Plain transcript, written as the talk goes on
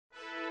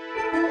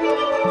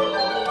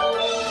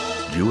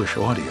Jewish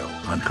audio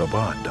on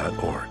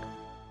Chabad.org.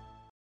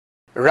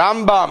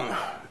 Rambam,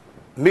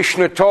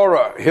 Mishneh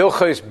Torah,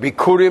 Hilchos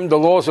Bikkurim, the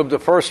laws of the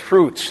first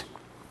fruits.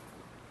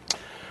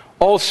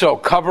 Also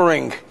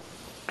covering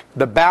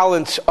the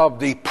balance of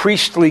the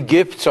priestly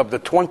gifts, of the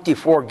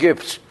 24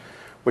 gifts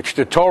which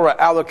the Torah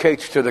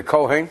allocates to the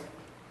Kohen.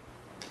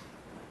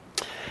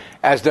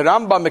 As the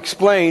Rambam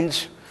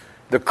explains,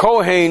 the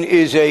Kohen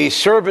is a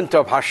servant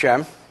of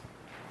Hashem,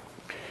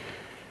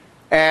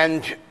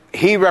 and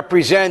he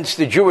represents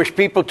the Jewish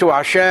people to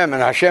Hashem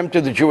and Hashem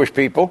to the Jewish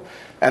people.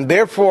 And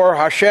therefore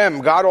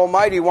Hashem, God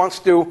Almighty, wants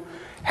to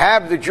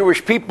have the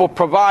Jewish people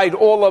provide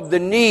all of the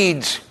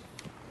needs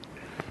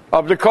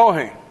of the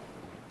Kohen.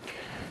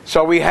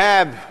 So we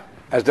have,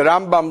 as the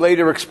Rambam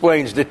later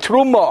explains, the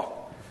Truma,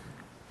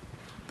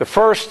 the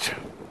first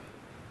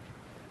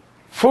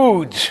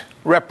foods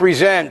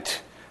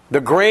represent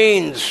the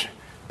grains,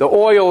 the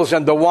oils,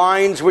 and the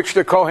wines which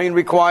the Kohen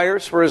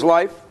requires for his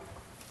life.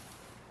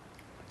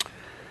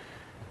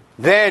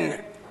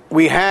 Then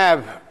we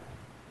have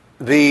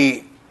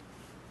the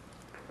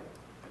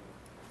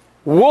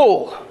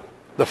wool,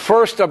 the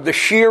first of the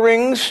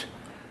shearings,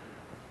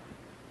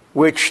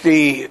 which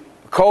the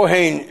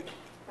Kohen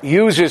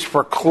uses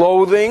for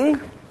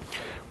clothing.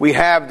 We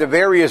have the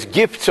various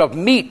gifts of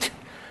meat,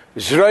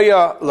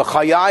 Zreya,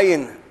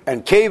 L'chayayin,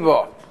 and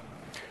Keva,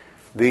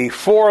 the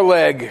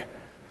foreleg,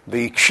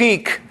 the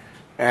cheek,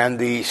 and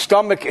the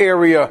stomach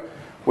area,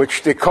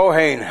 which the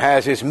Kohen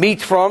has his meat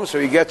from, so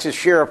he gets his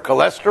share of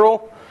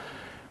cholesterol.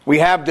 We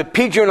have the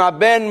Pidyon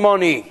Aben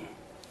money,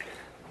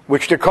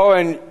 which the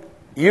Kohen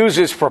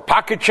uses for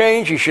pocket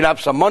change. He should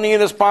have some money in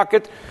his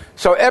pocket.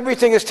 So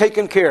everything is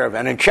taken care of.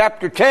 And in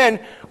chapter 10,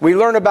 we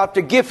learn about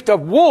the gift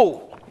of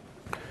wool,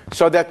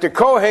 so that the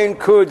Kohen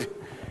could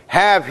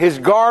have his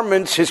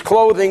garments, his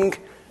clothing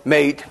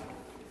made.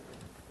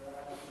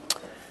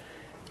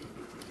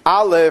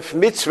 Aleph,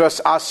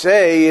 mitzvahs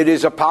aseh, it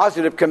is a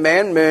positive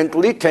commandment,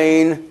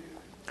 litain,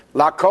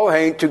 la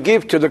Kohen, to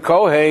give to the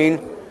Kohen,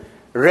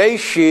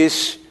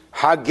 reishis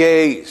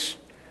hageis,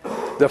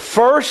 the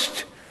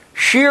first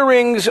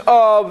shearings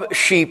of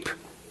sheep.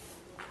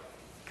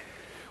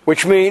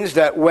 Which means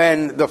that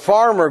when the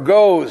farmer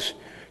goes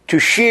to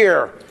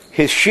shear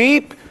his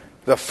sheep,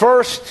 the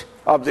first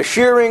of the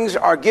shearings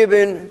are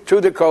given to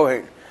the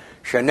Kohen.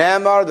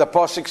 Shenamar, the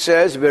Pasuk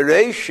says,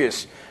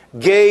 V'reishis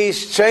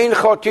geis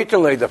tzeincha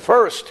titale, the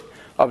first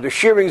of the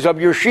shearings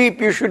of your sheep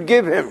you should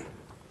give him.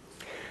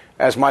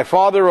 As my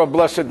father of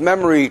blessed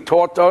memory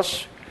taught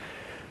us,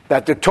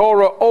 that the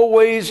Torah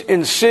always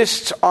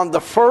insists on the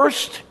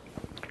first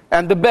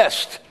and the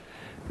best.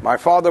 My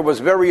father was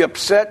very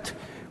upset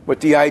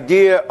with the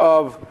idea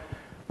of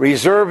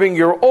reserving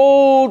your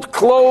old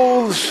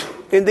clothes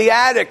in the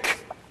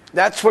attic.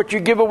 That's what you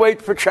give away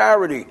for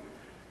charity.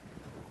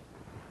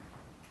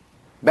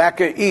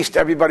 Back east,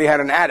 everybody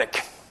had an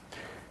attic.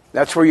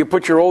 That's where you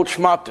put your old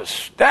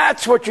shmatas.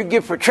 That's what you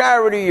give for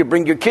charity. You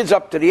bring your kids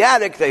up to the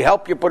attic. They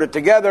help you put it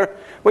together,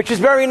 which is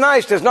very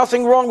nice. There's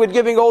nothing wrong with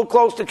giving old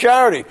clothes to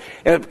charity,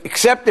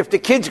 except if the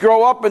kids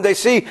grow up and they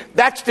see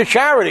that's the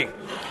charity.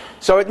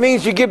 So it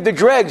means you give the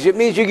dregs. It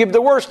means you give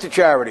the worst to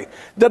charity.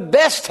 The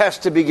best has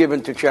to be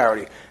given to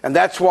charity. And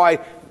that's why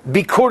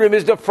Bikkurim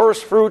is the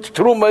first fruits,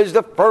 Truma is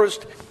the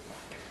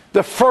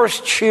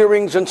first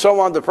shearings, and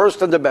so on, the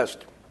first and the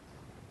best.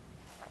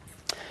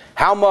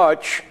 How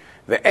much?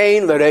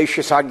 Ve'ein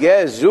l'reishis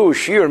hagez zu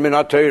shir min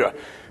ha'Torah.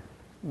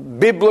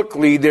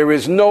 Biblically, there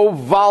is no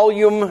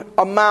volume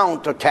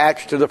amount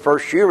attached to the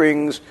first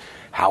shearings.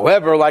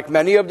 However, like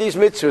many of these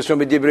mitzvahs from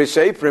the Divrei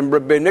Seifrim,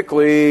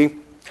 rabbinically,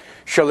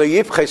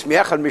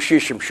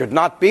 should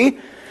not be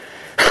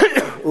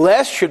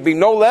less, should be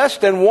no less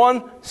than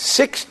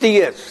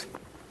 1/60th.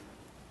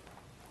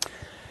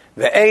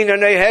 According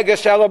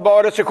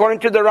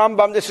to the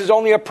Rambam, this is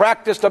only a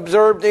practice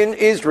observed in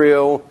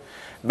Israel.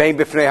 Bein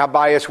b'fnei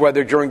habayis,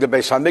 whether during the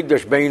Beis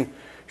Hamikdash, bein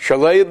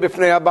shalei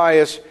b'fnei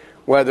habayis,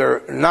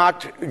 whether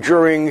not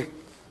during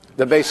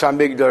the Beis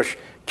Hamikdash.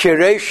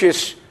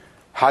 Kireshis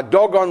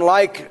hadogon,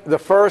 like the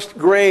first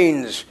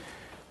grains.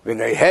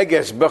 V'nei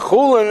heges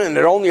b'chulin, and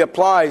it only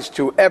applies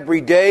to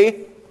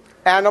everyday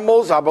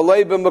animals.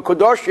 Abalei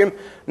b'mekudoshim,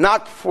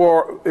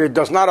 it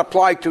does not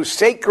apply to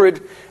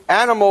sacred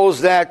animals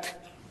that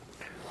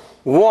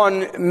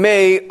one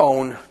may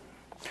own.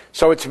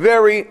 So it's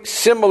very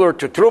similar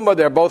to Truma.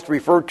 They're both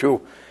referred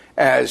to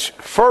as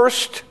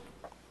first.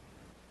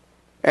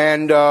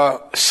 And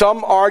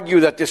some argue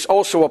that this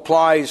also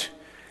applies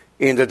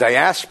in the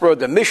diaspora.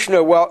 The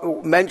Mishnah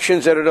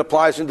mentions that it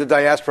applies in the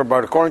diaspora,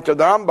 but according to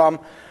the Rambam,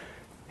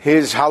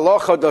 his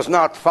halacha does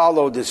not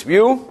follow this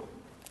view.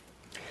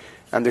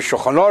 And the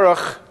Shulchan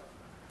Aruch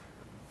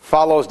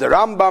follows the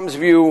Rambam's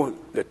view.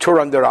 The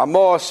Torah and the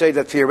Ramah say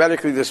that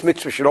theoretically this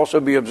mitzvah should also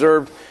be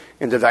observed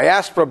in the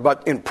diaspora,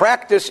 but in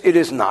practice it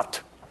is not.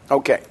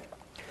 Okay.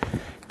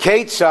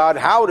 Ketzad,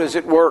 how does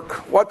it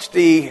work? What's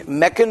the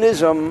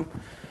mechanism?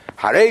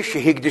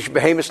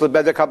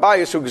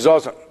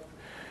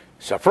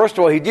 So first of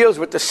all, he deals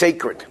with the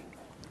sacred.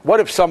 What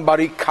if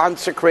somebody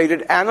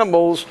consecrated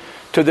animals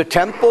to the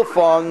temple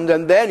fund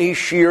and then he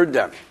sheared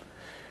them?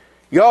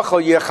 And I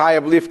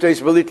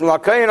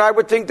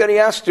would think that he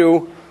has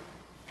to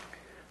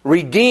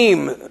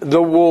redeem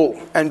the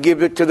wool and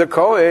give it to the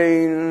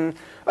Kohen.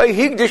 Or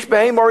he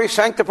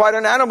sanctified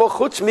an animal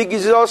with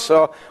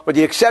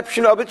the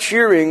exception of its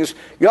shearings.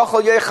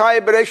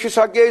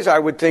 I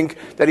would think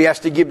that he has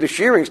to give the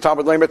shearings.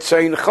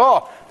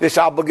 This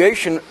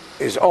obligation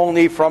is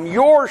only from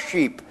your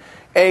sheep.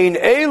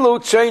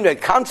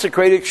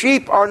 Consecrated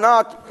sheep are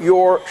not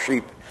your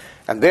sheep.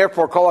 And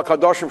therefore,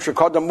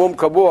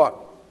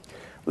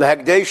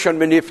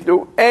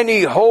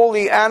 any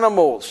holy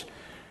animals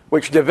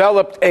which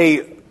developed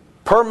a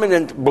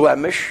permanent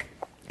blemish,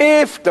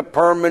 if the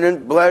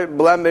permanent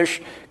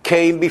blemish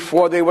came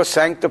before they were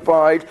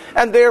sanctified,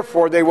 and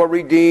therefore they were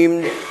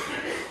redeemed.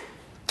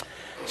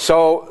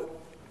 So,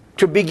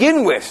 to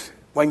begin with,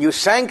 when you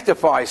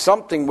sanctify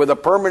something with a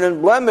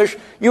permanent blemish,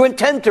 you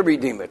intend to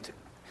redeem it.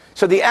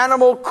 So the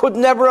animal could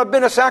never have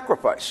been a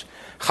sacrifice.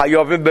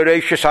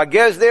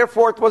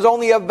 Therefore, it was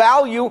only a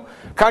value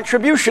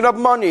contribution of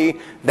money.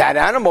 That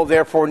animal,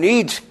 therefore,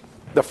 needs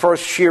the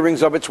first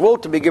shearings of its wool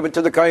to be given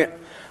to the Kohen.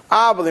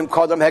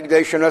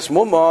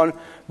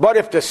 But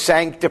if the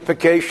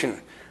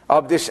sanctification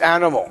of this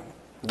animal,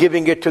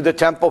 giving it to the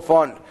temple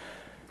fund,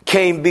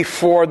 came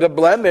before the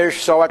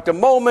blemish, so at the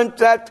moment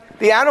that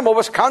the animal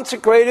was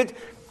consecrated,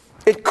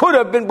 it could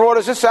have been brought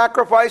as a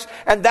sacrifice,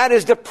 and that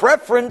is the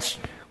preference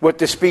with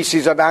the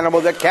species of animal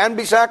that can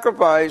be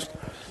sacrificed.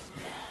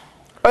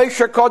 Or it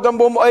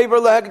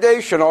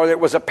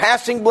was a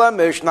passing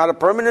blemish, not a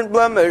permanent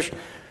blemish,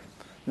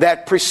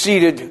 that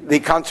preceded the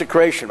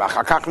consecration.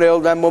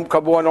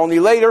 And only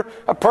later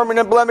a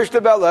permanent blemish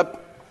developed.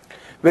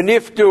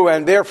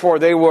 And therefore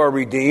they were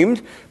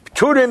redeemed.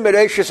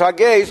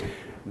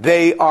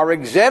 They are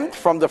exempt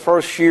from the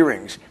first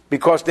shearings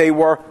because they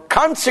were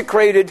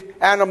consecrated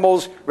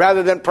animals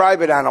rather than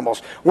private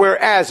animals.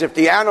 Whereas if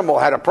the animal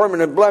had a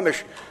permanent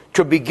blemish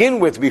to begin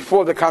with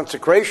before the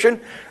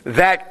consecration,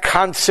 that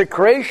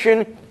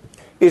consecration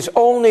is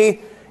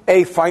only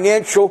a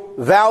financial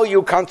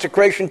value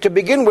consecration to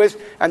begin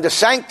with, and the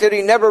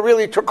sanctity never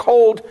really took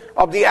hold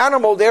of the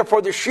animal.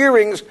 Therefore, the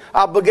shearings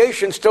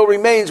obligation still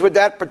remains with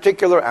that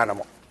particular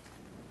animal.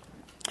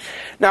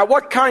 Now,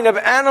 what kind of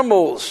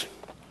animals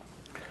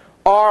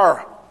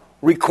are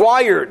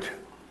required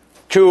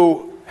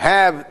to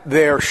have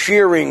their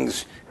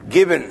shearings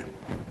given,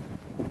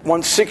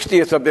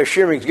 1/60th of their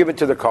shearings given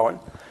to the Kohen?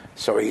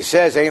 So he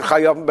says, Ein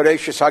chayav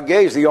b'reishis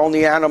hageh is the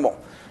only animal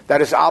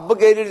that is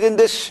obligated in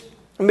this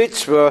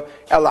mitzvah,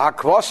 el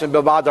hakvasim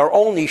bevad, are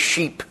only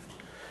sheep.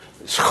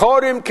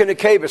 Schorim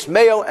kenekevis,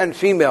 male and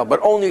female, but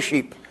only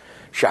sheep.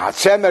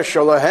 Shahatzemer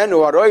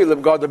shalahenu aroi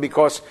livgada,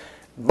 because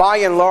by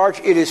and large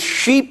it is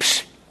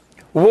sheep's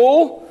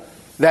wool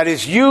that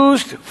is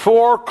used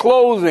for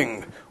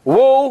clothing.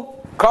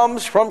 Wool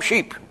comes from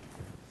sheep.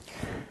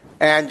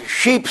 And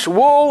sheep's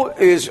wool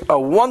is a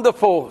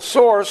wonderful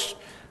source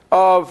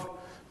of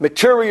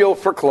material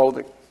for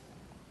clothing.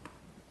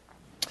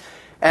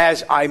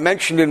 As I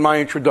mentioned in my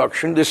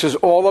introduction, this is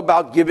all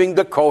about giving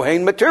the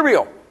Kohen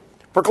material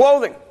for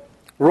clothing,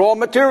 raw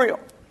material.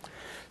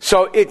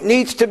 So it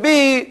needs to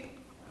be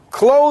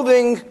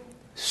clothing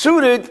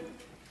suited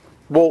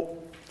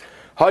wool.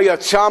 Hayat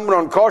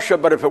samron kosher,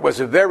 but if it was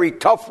a very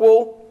tough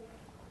wool,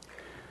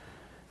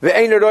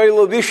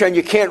 and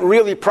you can't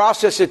really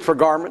process it for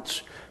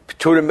garments,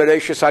 in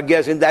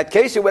that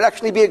case it would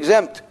actually be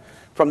exempt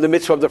from the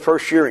mitzvah of the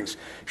first shearings.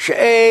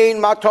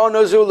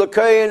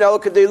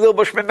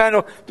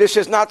 This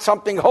is not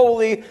something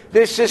holy.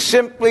 This is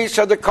simply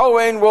so the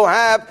Kohen will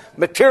have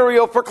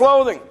material for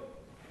clothing.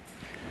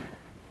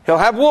 He'll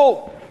have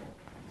wool.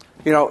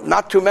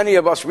 Not too many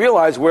of us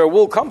realize where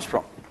wool comes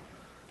from.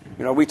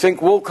 We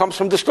think wool comes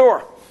from the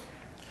store.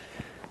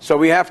 So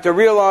we have to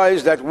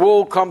realize that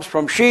wool comes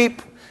from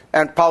sheep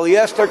and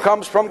polyester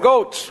comes from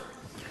goats.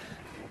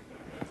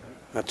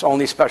 That's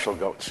only special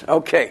goats.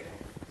 Okay.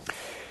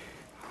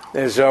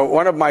 There's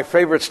one of my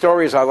favorite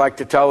stories I like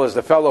to tell is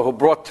the fellow who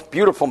brought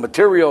beautiful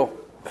material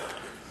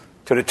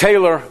to the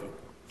tailor,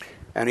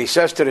 and he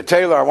says to the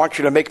tailor, I want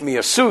you to make me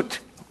a suit.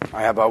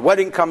 I have a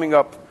wedding coming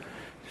up.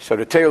 So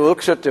the tailor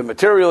looks at the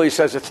material. He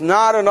says, it's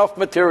not enough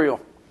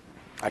material.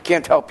 I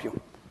can't help you.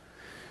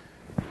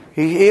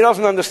 He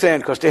doesn't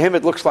understand because to him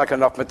it looks like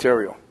enough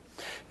material.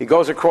 He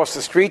goes across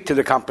the street to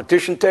the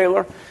competition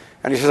tailor,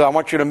 and he says, I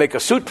want you to make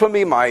a suit for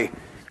me. I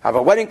have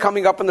a wedding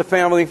coming up in the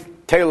family.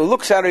 Taylor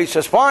looks at it, he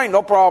says, fine,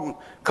 no problem.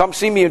 Come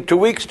see me in 2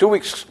 weeks. 2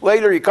 weeks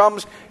later he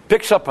comes,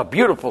 picks up a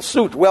beautiful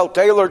suit, well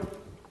tailored.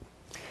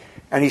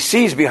 And he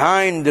sees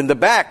behind in the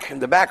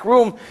back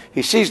room,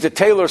 he sees the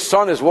tailor's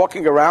son is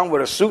walking around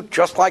with a suit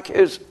just like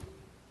his.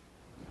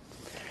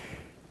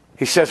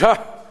 He says,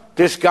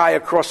 this guy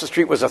across the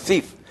street was a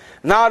thief.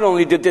 Not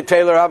only did the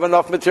tailor have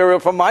enough material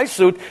for my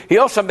suit, he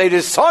also made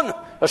his son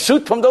a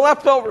suit from the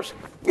leftovers.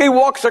 He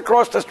walks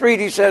across the street,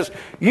 he says,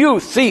 you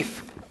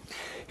thief.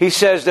 He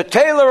says, the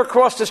tailor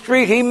across the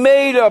street, he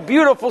made a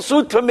beautiful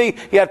suit for me.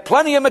 He had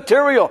plenty of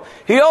material.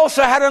 He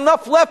also had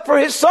enough left for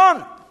his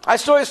son. I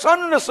saw his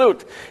son in the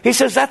suit. He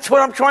says, that's what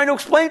I'm trying to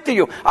explain to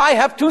you. I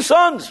have 2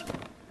 sons.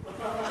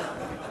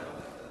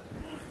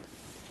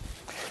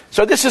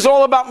 So this is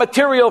all about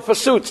material for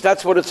suits.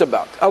 That's what it's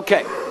about.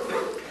 Okay.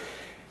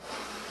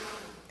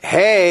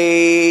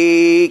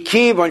 Hey,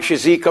 Kivon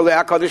Shezika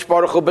le'akadosh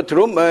baruch hu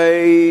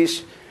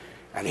betrumas.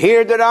 And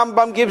here the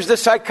Rambam gives the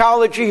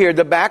psychology here,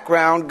 the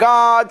background.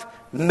 God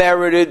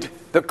merited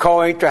the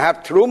Kohen to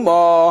have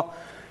truma.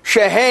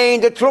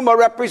 Shehein, the truma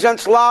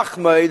represents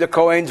lachmei, the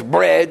Kohen's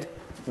bread,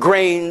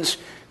 grains.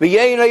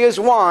 V'yena is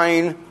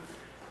wine.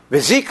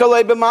 V'zika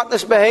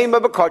le'bematnas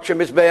behema b'kotcha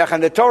mizbeach.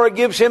 And the Torah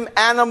gives him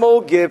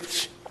animal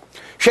gifts.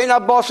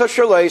 Sheina basa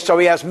shalei, so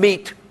he has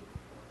meat.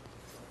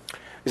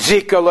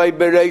 Zika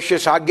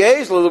le'bereishis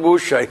hagez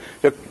le'levushay.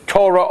 The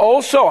Torah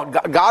also,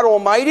 God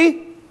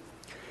Almighty,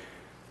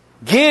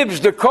 gives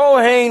the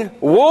Kohen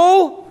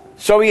wool,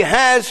 so he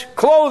has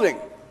clothing.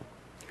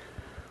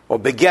 Or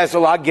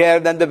begezel hager,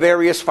 then the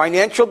various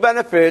financial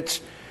benefits,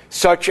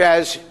 such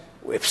as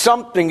if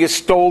something is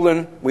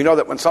stolen. We know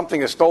that when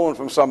something is stolen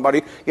from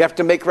somebody, you have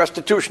to make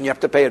restitution, you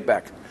have to pay it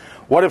back.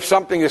 What if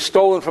something is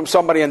stolen from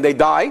somebody and they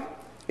die?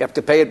 You have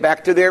to pay it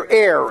back to their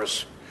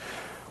heirs.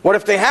 What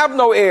if they have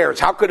no heirs?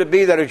 How could it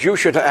be that a Jew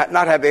should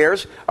not have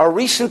heirs? A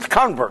recent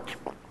convert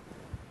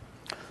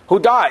who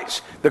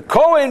dies, the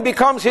Kohen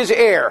becomes his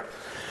heir.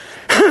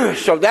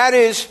 So that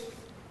is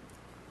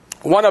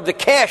one of the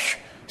cash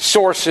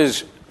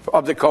sources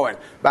of the Kohen.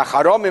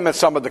 B'charomim, and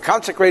some of the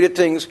consecrated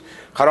things,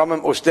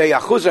 charomim ustei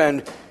achuzah,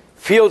 and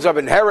fields of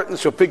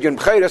inheritance, or pidyon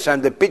b'cheres,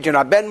 and the pidyon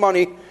aben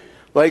money,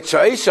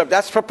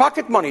 that's for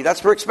pocket money,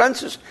 that's for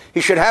expenses.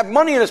 He should have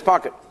money in his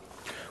pocket.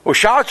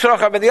 Ushal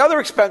tzrochav, and the other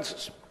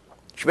expenses.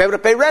 He should be able to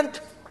pay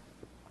rent,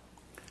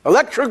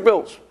 electric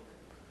bills.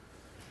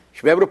 He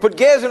should be able to put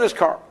gas in his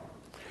car.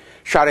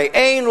 Because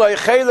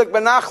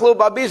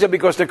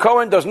the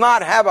Kohen does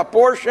not have a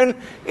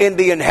portion in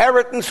the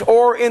inheritance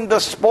or in the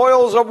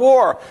spoils of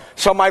war.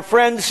 So my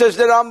friend, says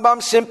the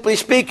Rambam, simply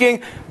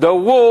speaking, the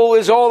wool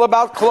is all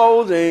about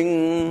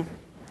clothing.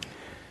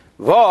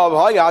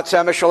 What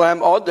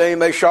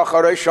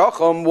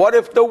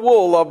if the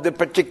wool of the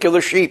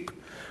particular sheep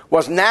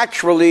was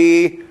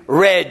naturally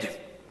red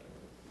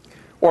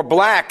or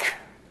black?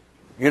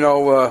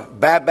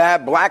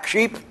 Black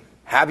sheep.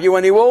 Have you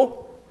any wool?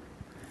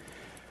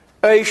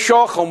 A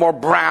shochem, or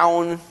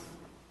brown.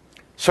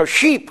 So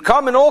sheep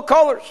come in all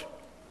colors.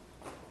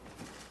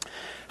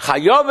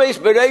 Chayaves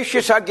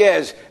bereishis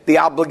hagez. The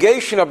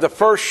obligation of the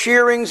first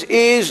shearings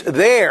is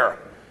there.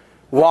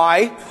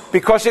 Why?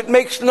 Because it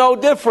makes no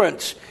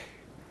difference.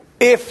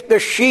 If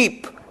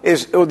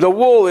the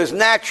wool is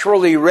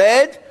naturally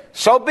red,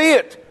 so be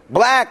it.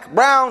 Black,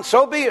 brown,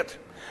 so be it.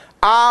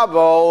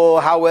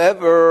 Avo,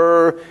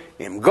 however,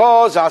 im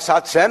goz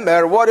asat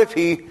semer. What if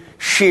he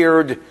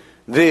sheared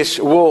this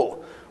wool?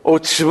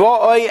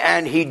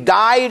 And he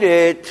dyed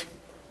it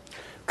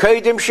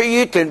kaidim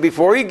sheyitin,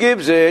 before he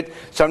gives it,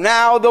 so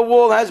now the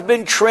wool has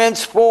been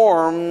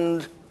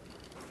transformed.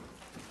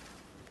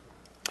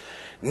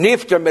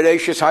 Nifter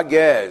mereishis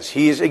hagez,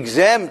 he is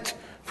exempt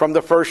from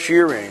the first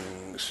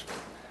shearings.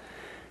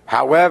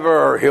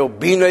 However, he'll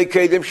binei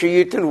kaidim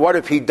sheyitin. What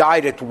if he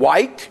dyed it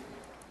white?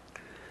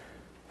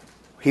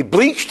 He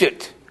bleached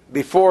it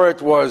before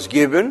it was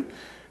given.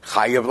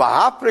 Chayav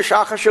lahafresh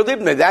achas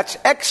shalibnei. That's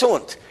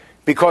excellent,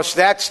 because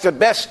that's the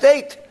best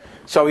state.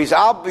 So he's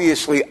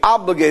obviously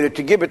obligated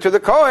to give it to the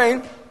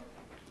Kohen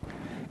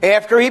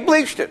after he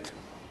bleached it.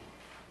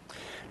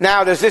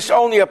 Now, does this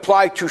only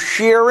apply to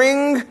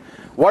shearing?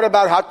 What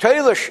about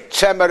hatelish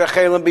tzemer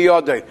echelim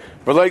biyodei?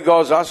 V'lei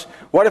gozas.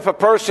 What if a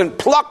person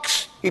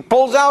plucks, he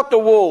pulls out the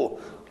wool,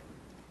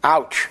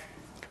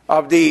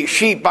 of the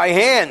sheep by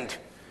hand?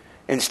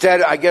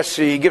 Instead, I guess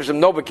he gives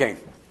them Novocaine.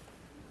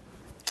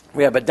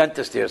 We have a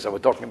dentist here, so we're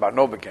talking about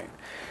Novocaine.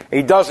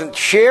 He doesn't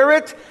shear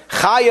it.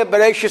 Chaya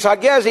bereishis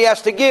hagez. He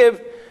has to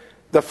give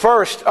the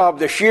first of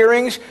the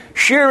shearings.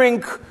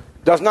 Shearing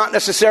does not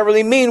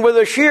necessarily mean with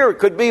a shear. It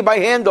could be by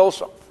hand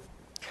also.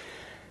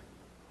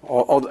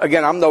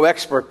 Again, I'm no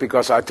expert,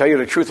 because I tell you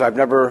the truth, I've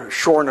never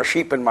shorn a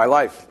sheep in my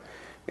life.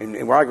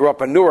 Where I grew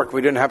up in Newark,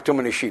 we didn't have too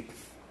many sheep.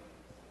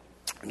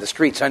 In the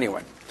streets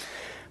anyway.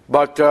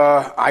 But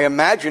I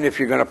imagine if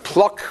you're going to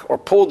pluck or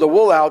pull the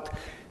wool out,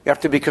 you have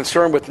to be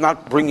concerned with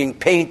not bringing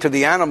pain to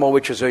the animal,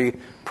 which is a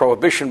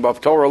prohibition of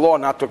Torah law,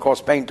 not to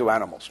cause pain to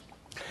animals.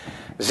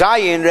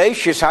 Zayin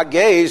reishis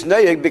hagez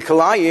neyeg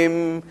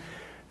b'kalayim.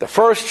 The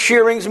first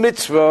shearings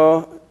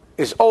mitzvah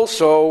is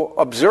also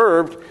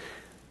observed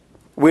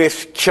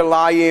with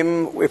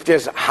kilayim, if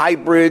there's a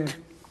hybrid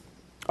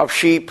of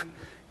sheep,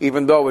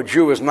 even though a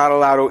Jew is not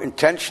allowed to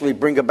intentionally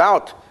bring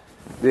about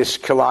this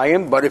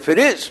kilayim, but if it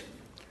is,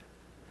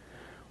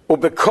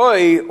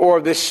 ubekoi, or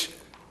this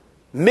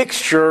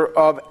mixture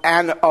of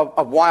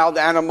wild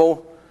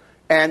animal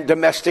and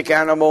domestic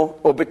animal,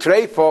 or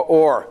betreifa,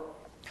 or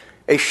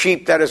a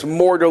sheep that is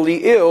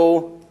mortally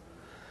ill,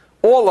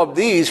 all of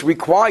these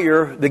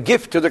require the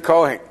gift to the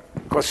Kohen.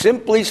 Because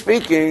simply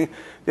speaking,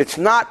 it's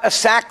not a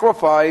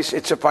sacrifice,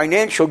 it's a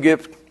financial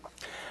gift.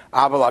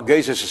 But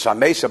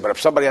if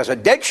somebody has a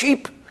dead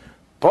sheep,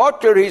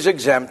 potter, he's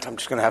exempt. I'm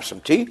just going to have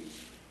some tea.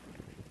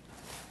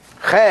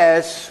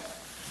 Ches,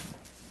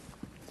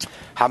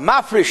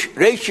 hamafrish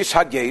reishis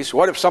hadyeis.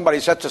 What if somebody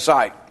sets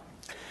aside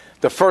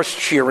the first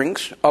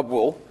shearings of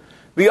wool,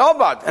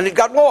 v'ovad, and it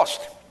got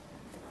lost?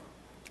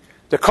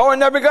 The Kohen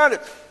never got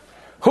it.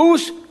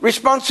 Whose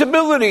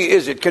responsibility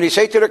is it? Can he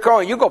say to the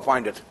Kohen, you go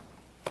find it?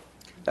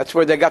 That's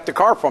where they got the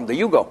car from, the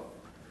you go.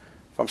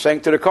 From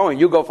saying to the Kohen,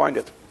 you go find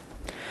it.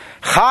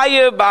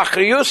 Chayev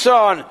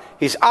b'achriyuson,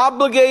 he's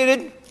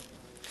obligated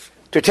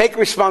to take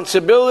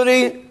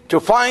responsibility to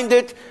find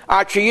it.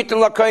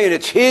 Achiyitin l'kohen,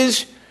 it's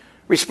his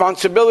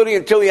responsibility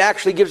until he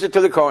actually gives it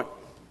to the Kohen.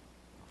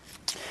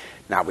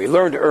 Now we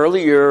learned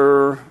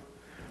earlier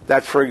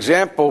that, for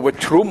example, with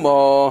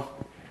Truma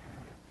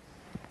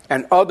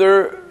and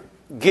other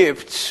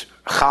gifts,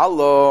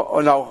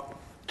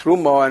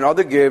 Truma and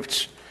other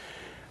gifts,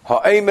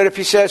 if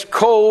he says,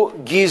 Kol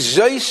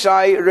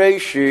gizaysai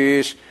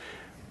reishis,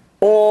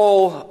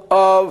 all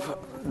of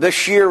the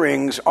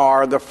shearings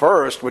are the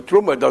first. With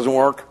Truma, it doesn't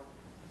work.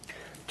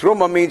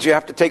 Truma means you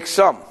have to take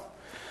some.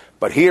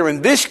 But here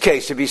in this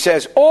case, if he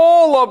says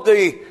all of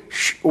the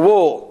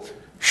wool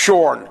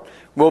shorn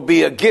will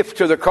be a gift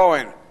to the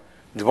Kohen,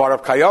 Dvar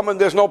of Kayaman,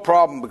 there's no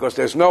problem because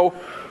there's no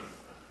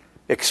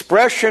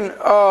expression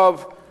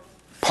of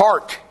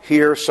part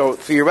here. So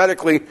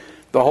theoretically,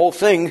 the whole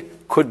thing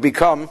could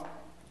become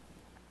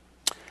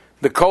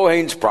the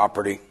Kohen's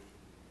property.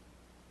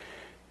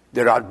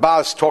 The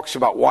Radbaz talks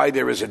about why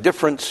there is a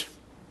difference.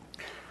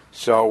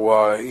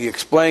 So he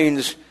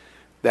explains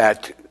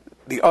that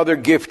the other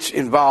gifts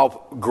involve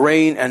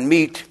grain and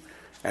meat,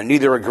 and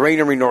neither a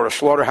granary nor a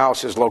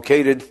slaughterhouse is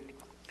located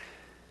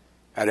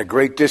at a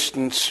great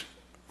distance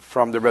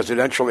from the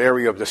residential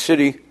area of the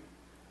city.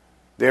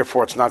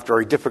 Therefore, it's not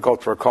very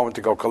difficult for a Kohen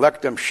to go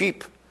collect them.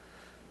 Sheep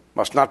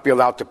must not be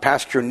allowed to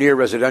pasture near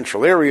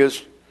residential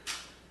areas.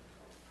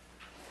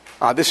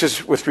 This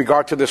is with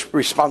regard to this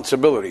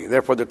responsibility.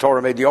 Therefore, the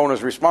Torah made the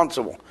owners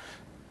responsible.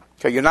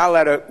 Okay, you're not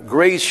allowed to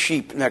graze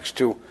sheep next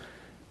to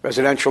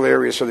residential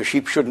areas, so the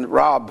sheep shouldn't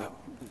rob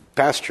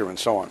pasture and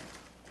so on.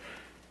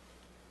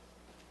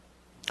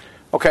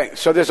 Okay,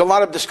 so there's a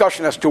lot of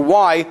discussion as to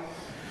why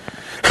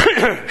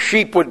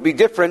sheep would be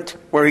different.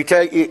 Where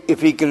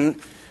if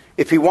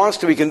he wants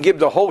to, he can give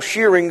the whole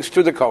shearings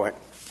to the Kohen.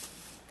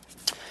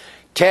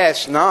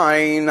 Test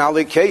 9,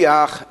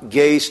 Alikeyach,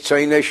 Geis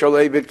Tzeinei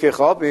Sholei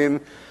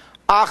B'Kechavim,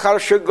 Achar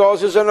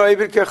Shegozes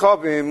Anoivit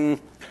Kechavim.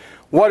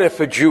 What if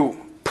a Jew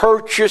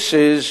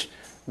purchases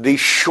the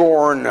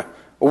shorn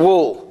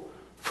wool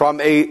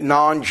from a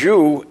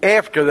non-Jew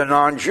after the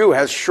non-Jew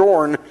has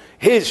shorn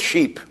his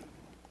sheep?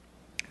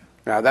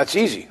 Now that's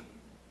easy.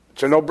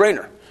 It's a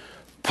no-brainer.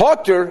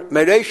 Potter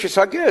Mereishis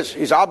Hagiz,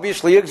 he's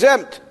obviously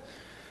exempt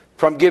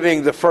from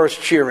giving the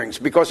first shearings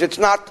because it's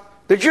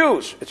not the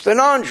Jews, it's the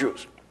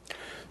non-Jews.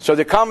 So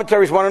the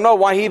commentaries want to know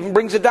why he even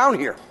brings it down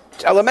here.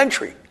 It's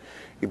elementary.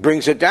 He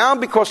brings it down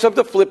because of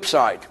the flip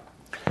side.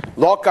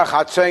 Lokach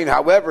Hatzain,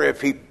 however,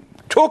 if he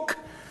took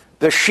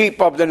the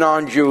sheep of the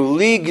non-Jew,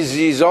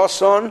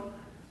 ligzoson,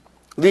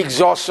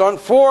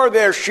 for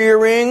their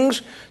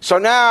shearings, so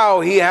now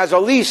he has a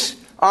lease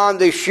on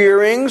the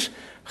shearings.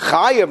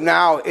 Chayev,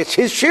 now it's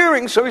his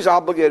shearings, so he's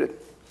obligated.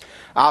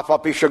 Even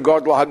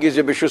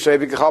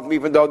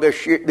though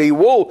the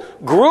wool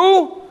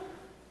grew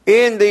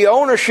in the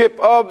ownership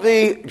of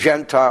the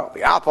Gentile.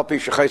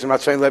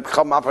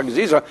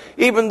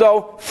 Even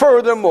though,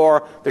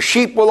 furthermore, the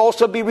sheep will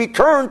also be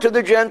returned to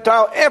the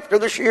Gentile after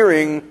the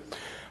shearing.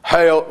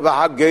 Hail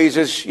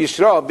v'hagezes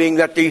Yisrael, being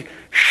that the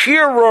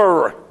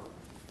shearer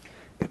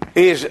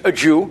is a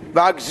Jew,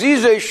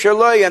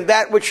 and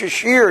that which is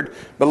sheared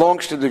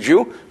belongs to the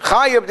Jew.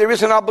 Chayev, there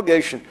is an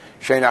obligation.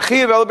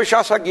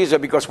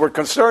 Because we're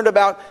concerned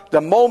about the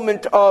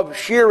moment of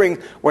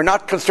shearing. We're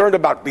not concerned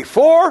about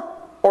before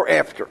or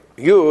after.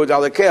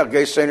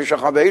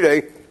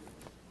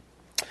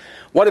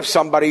 What if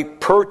somebody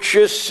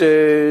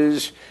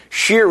purchases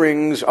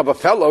shearings of a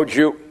fellow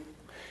Jew?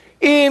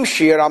 If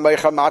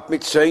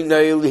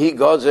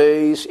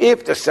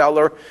the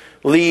seller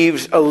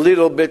leaves a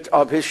little bit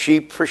of his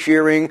sheep for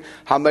shearing,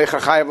 then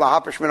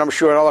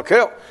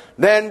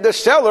the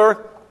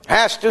seller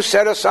has to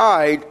set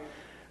aside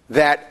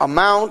that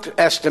amount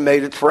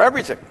estimated for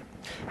everything.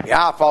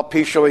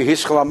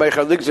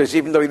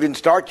 Even though he didn't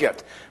start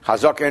yet.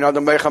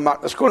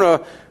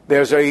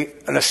 There's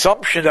an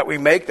assumption that we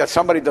make that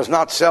somebody does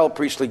not sell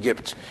priestly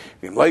gifts.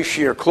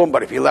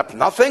 But if he left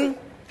nothing,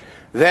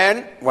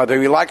 then,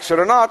 whether he likes it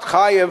or not,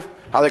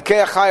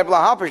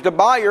 the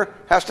buyer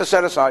has to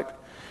set aside.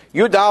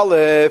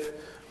 Yudalev,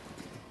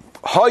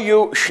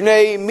 Hayu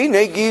Shnei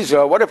Mine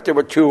Giza. What if there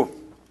were two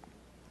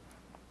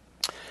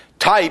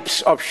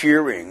types of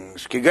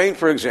shearings? Kigain,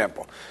 for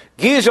example,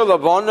 Giza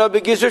Lavona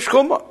beGiza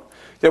Shchuma.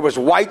 There was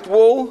white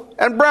wool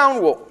and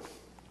brown wool.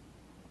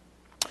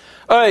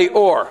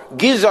 Or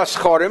Giza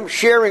Schorim,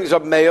 shearings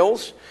of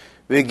males,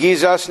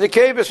 beGiza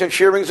Nikevis, and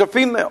shearings of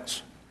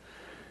females.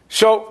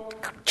 So,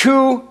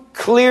 two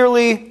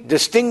clearly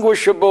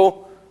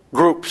distinguishable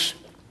groups.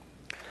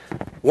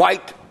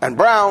 White and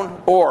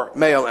brown, or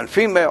male and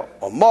female.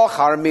 Or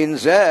mochar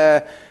means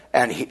the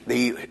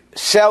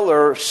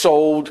seller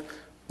sold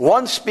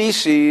one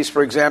species.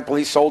 For example,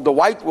 he sold the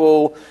white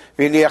wool,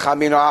 and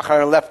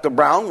left the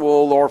brown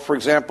wool. Or, for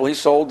example, he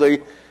sold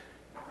the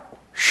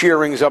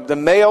shearings of the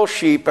male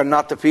sheep and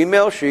not the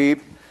female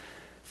sheep.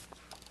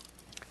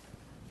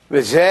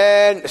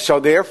 So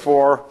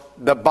therefore,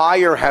 the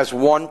buyer has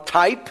one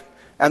type,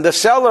 and the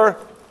seller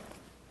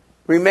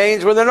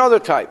remains with another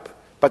type.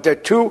 But they're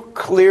two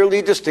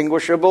clearly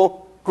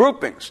distinguishable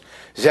groupings.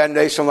 Then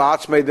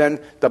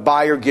the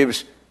buyer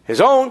gives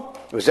his own.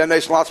 The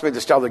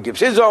seller gives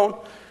his own.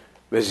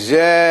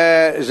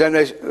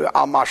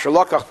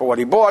 For what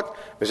he bought.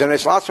 And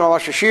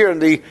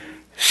the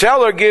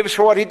seller gives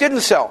for what he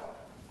didn't sell.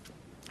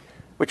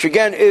 Which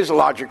again is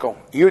logical.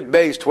 Yud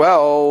Beis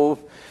 12.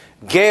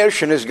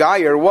 Gersh and his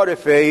Gayer. What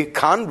if a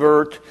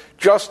convert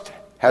just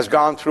has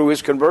gone through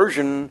his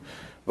conversion,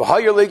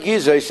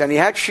 and he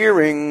had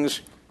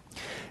shearings?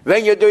 There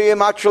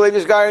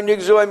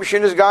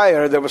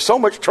was so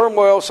much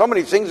turmoil, so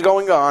many things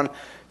going on,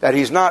 that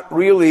he's not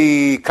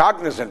really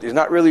cognizant, he's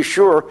not really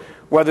sure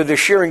whether the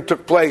shearing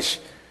took place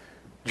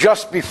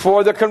just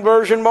before the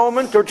conversion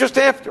moment or just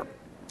after.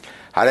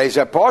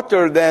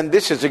 Then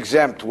this is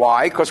exempt.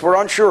 Why? Because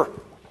we're unsure.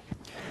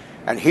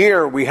 And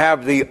here we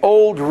have the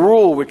old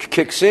rule which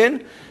kicks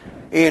in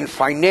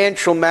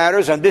financial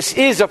matters, and this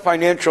is a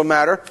financial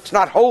matter. It's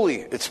not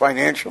holy, it's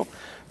financial.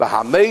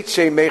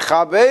 Possession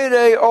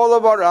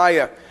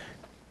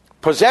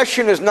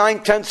is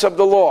 9/10 of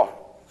the law.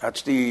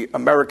 That's the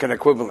American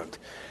equivalent.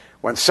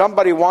 When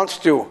somebody wants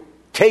to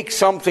take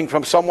something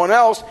from someone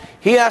else,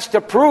 he has to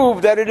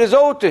prove that it is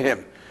owed to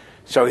him.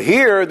 So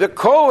here, the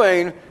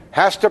Kohen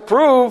has to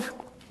prove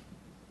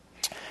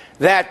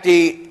that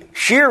the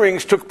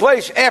shearings took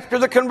place after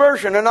the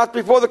conversion and not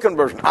before the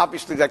conversion.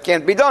 Obviously, that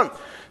can't be done.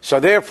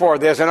 So therefore,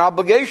 there's an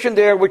obligation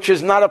there which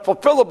is not a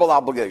fulfillable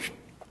obligation.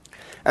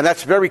 And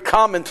that's very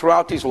common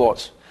throughout these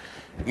laws.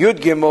 Yud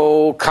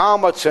Gimel,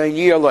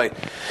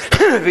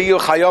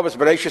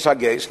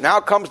 Now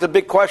comes the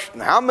big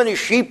question. How many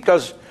sheep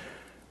does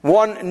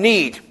one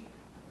need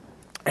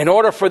in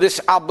order for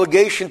this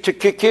obligation to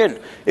kick in?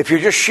 If you're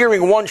just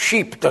shearing one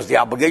sheep, does the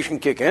obligation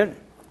kick in?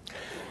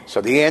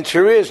 So the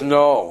answer is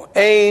no.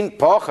 Ein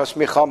pachas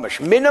michamash.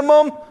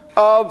 Minimum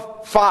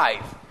of 5.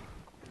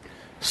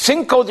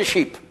 Cinco de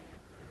sheep.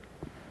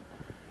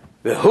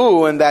 The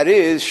who, and that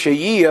is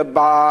sheyia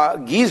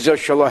ba giza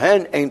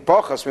shalohen ein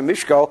pachas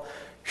mimishkal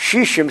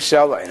shishim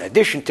sela. In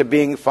addition to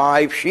being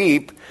 5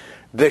 sheep,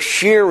 the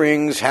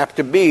shearings have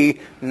to be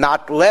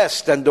not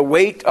less than the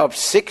weight of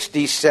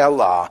 60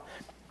 selah.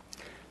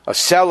 A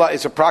selah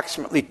is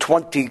approximately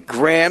 20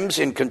 grams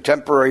in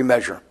contemporary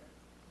measure.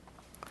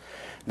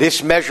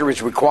 This measure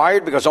is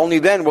required because only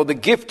then will the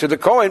gift to the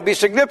Kohen be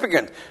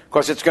significant,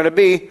 because it's going to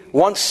be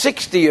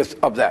 1/60th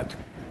of that.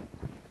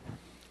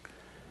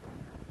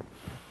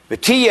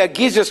 V'tiya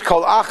gizes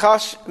kol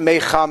achas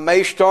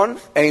mechameshton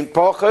ein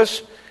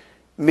pochas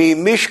mi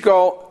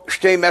mishko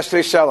shtei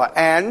mestre sela.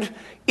 And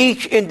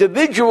each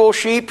individual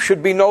sheep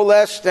should be no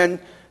less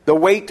than the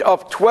weight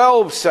of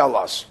 12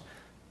 selas.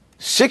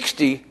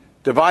 60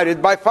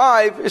 divided by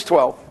 5 is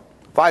 12.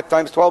 5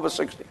 times 12 is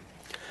 60.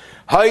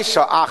 But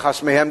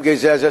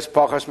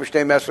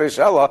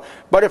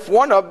if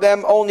one of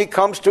them only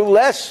comes to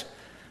less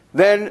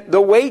than the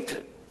weight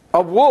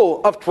of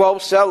wool of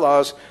 12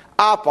 selas,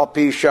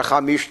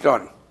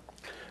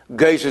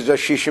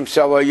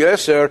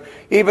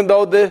 even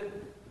though the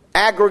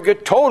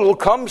aggregate total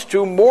comes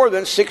to more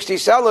than 60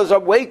 selas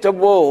of weight of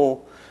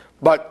wool,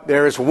 but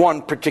there is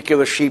one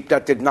particular sheep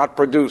that did not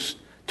produce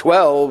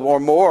 12 or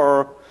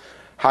more,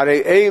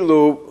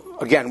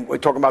 again, we're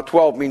talking about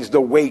 12 means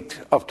the weight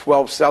of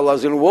 12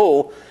 selas in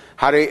wool.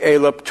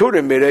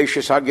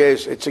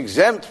 It's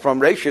exempt from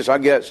Reishis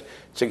Hagez.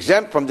 It's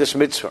exempt from this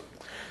mitzvah.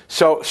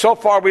 So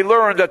far we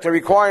learned that the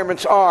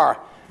requirements are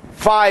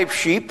 5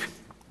 sheep,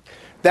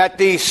 that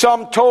the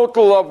sum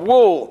total of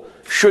wool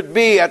should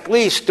be at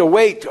least the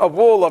weight of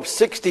wool of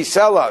 60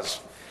 selas,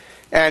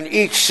 and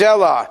each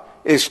selah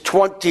is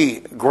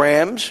 20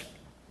 grams.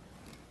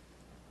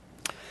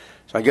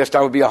 So I guess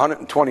that would be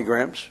 120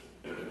 grams.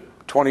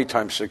 20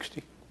 times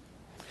 60.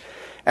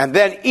 And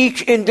then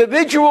each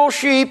individual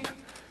sheep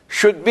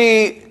should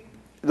be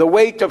the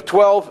weight of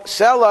 12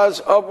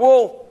 selas of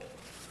wool.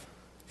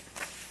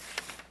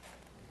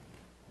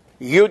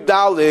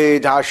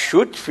 Yudalid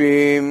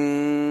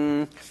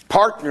hashutfim,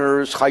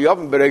 partners,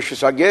 chayavim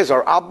bereishis hagez,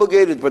 are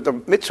obligated with the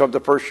mitzvah of the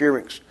first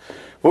shearings.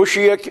 As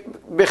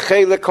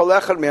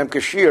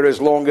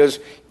long as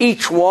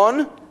each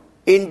one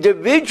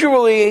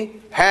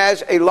individually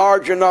has a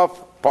large enough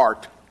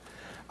part.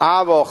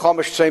 But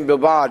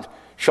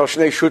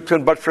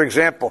for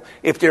example,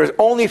 if there's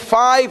only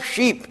 5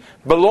 sheep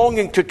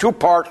belonging to 2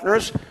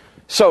 partners,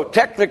 so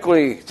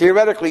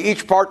theoretically,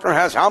 each partner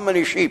has how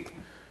many sheep?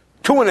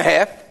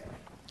 2.5.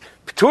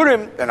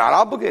 Bikkurim, they're not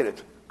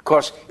obligated,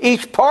 because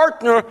each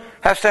partner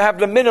has to have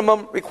the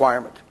minimum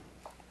requirement.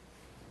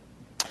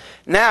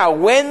 Now,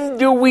 when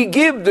do we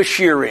give the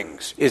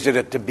shearings? Is it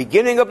at the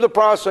beginning of the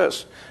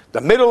process,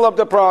 the middle of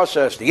the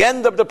process, the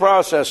end of the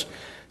process?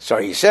 So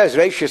he says,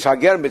 Reishis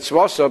Hager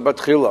mitzvasa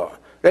b'tchila.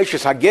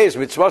 Reishis Hager is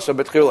mitzvasa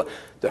b'tchila.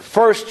 The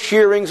first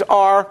shearings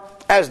are,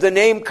 as the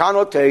name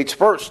connotates,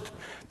 first.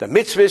 The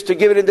mitzvah is to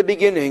give it in the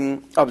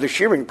beginning of the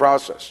shearing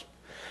process.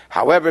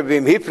 However,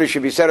 Vim Hifri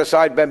should be set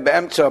aside ben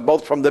be'emtza,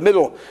 both from the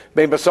middle,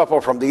 ben b'saf,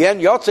 or from the end.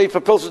 Yotzei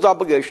fulfills his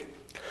obligation.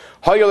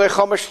 Hayolei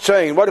chomesh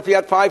tzein. What if he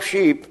had 5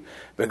 sheep?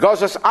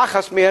 V'gozas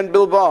achas mehen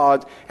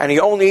bilvad, and he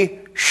only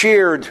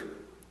sheared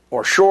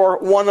or shore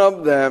one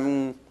of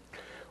them.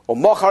 Or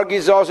mochar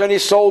gizaz, and he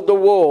sold the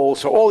wool.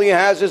 So all he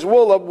has is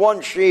wool of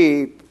 1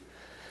 sheep.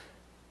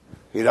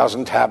 He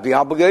doesn't have the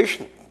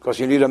obligation, because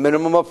you need a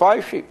minimum of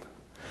 5 sheep.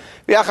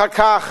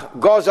 V'achakach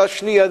gozas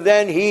shniya,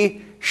 then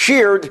he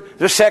sheared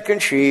the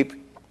 2nd sheep.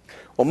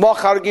 Or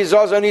mochar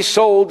gizaz, and he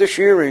sold the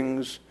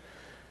shearings.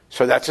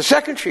 So that's the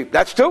 2nd sheep.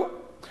 That's 2.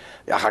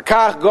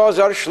 V'achakach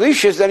gozar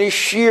shlishis, then he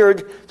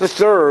sheared the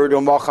 3rd.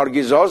 Or mochar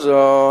gizaz,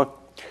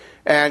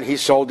 and he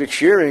sold its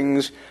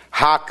shearings.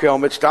 Hakel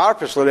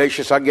mitzdarfus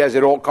l'reishis hagez,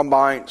 it all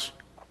combines.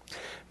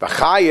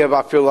 V'chayev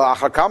afil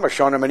achakam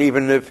shonim, and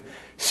even if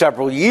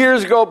several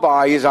years go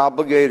by, he's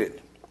obligated.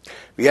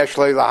 It's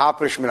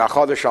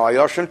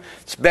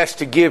best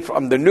to give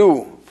from the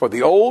new for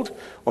the old,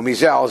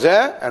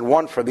 and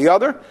one for the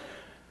other.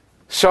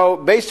 So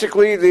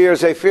basically,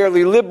 there's a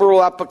fairly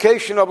liberal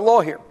application of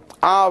law here.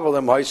 However,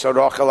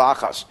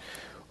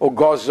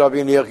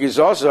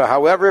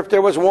 if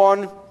there was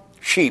 1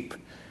 sheep,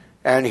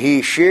 and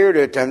he sheared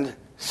it and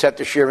set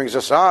the shearings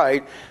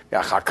aside,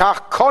 then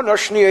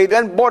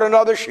bought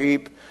another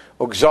sheep,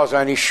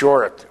 and he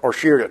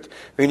sheared it.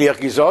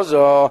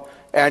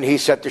 And he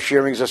set the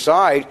shearings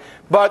aside,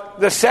 but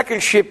the 2nd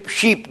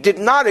sheep did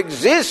not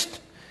exist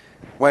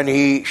when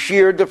he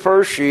sheared the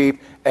 1st sheep.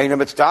 They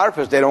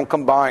don't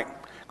combine,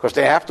 because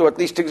they have to at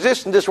least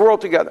exist in this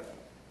world together.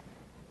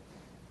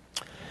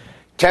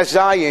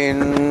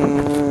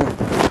 Tezayin.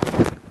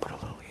 Put a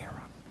little hair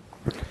on.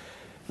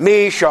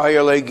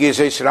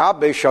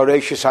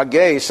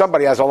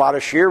 Somebody has a lot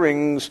of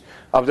shearings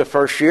of the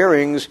 1st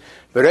shearings,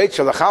 but he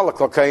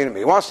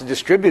wants to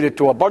distribute it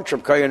to a bunch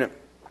of kayanim.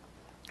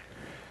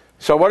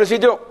 So what does he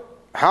do?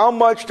 How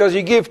much does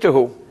he give to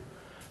who?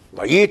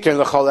 He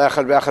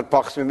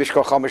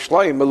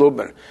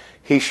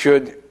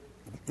should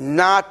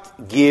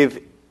not give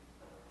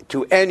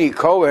to any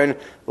Kohen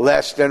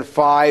less than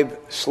 5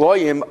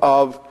 sloyim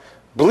of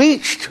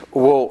bleached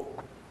wool.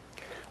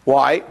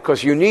 Why?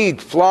 Because you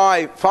need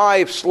 5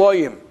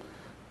 sloyim,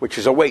 which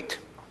is a weight,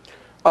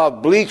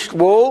 of bleached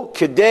wool,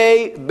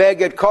 kedei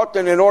beged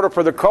cotton, in order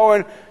for the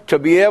Kohen to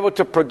be able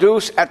to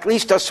produce at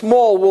least a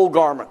small wool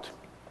garment.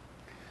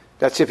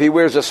 That's if he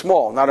wears a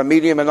small, not a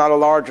medium and not a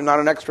large and not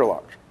an extra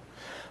large.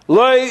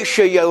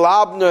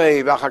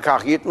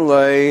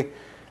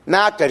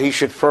 Not that he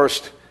should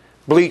first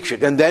bleach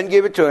it and then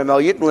give it to him.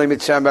 He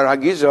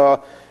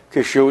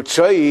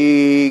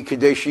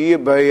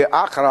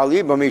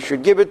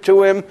should give it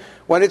to him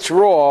when it's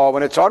raw,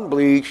 when it's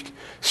unbleached,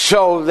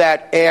 so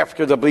that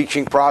after the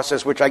bleaching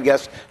process, which I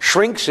guess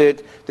shrinks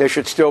it, there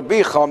should still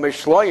be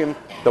chamish sloyim,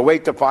 the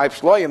weight of 5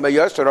 sloyim, a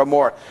yosef or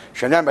more.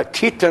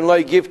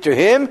 Give to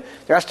him.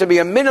 There has to be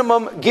a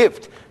minimum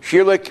gift.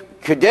 It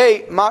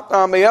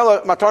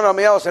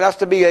has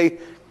to be a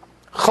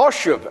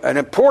choshev, an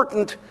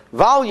important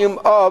volume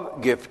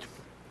of gift.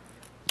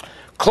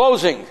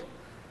 Closing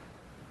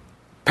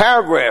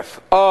paragraph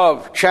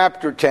of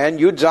chapter 10,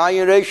 Yud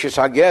Zayin Reishis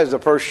Hagez, the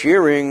 1st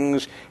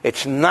shearings.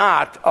 It's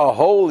not a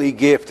holy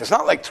gift. It's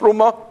not like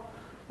Truma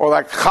or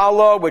like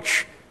Challah,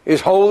 which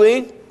is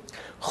holy.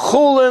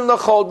 Chulin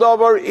l'chol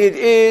davar, it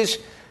is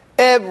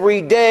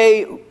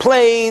everyday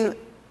plain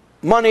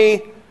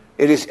money.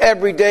 It is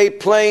everyday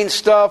plain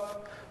stuff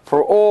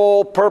for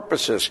all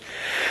purposes.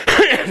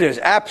 There's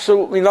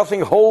absolutely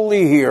nothing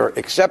holy here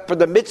except for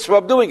the mitzvah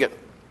of doing it.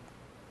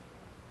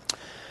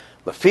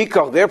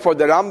 Lefikach, therefore,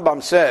 the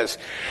Rambam says,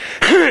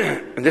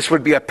 and this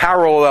would be a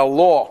parallel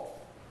law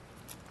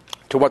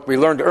to what we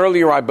learned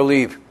earlier, I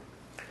believe,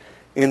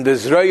 in the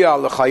Zraya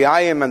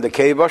l'chayayim and the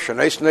Kevash and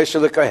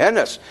Eisnes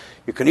l'kahenes.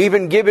 You can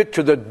even give it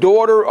to the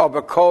daughter of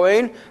a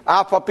Kohen,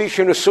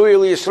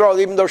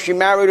 even though she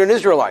married an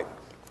Israelite,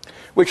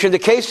 which in the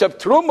case of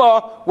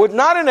Truma would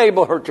not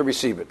enable her to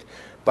receive it.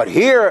 But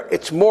here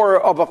it's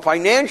more of a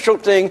financial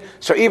thing,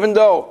 so even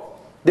though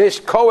this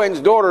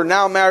Kohen's daughter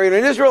now married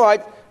an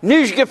Israelite,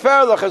 nish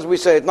geferlach, as we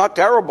say, it's not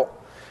terrible.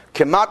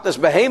 Kematnas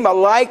behema,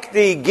 like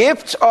the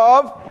gifts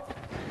of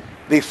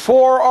the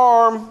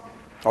forearm,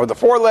 or the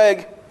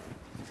foreleg,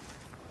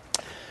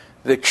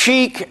 the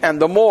cheek,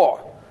 and the maw.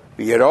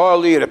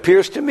 It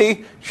appears to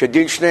me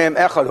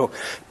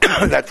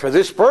that for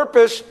this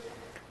purpose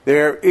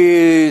there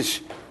is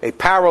a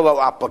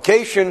parallel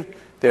application.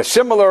 They're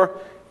similar.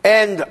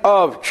 End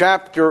of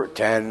chapter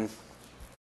 10.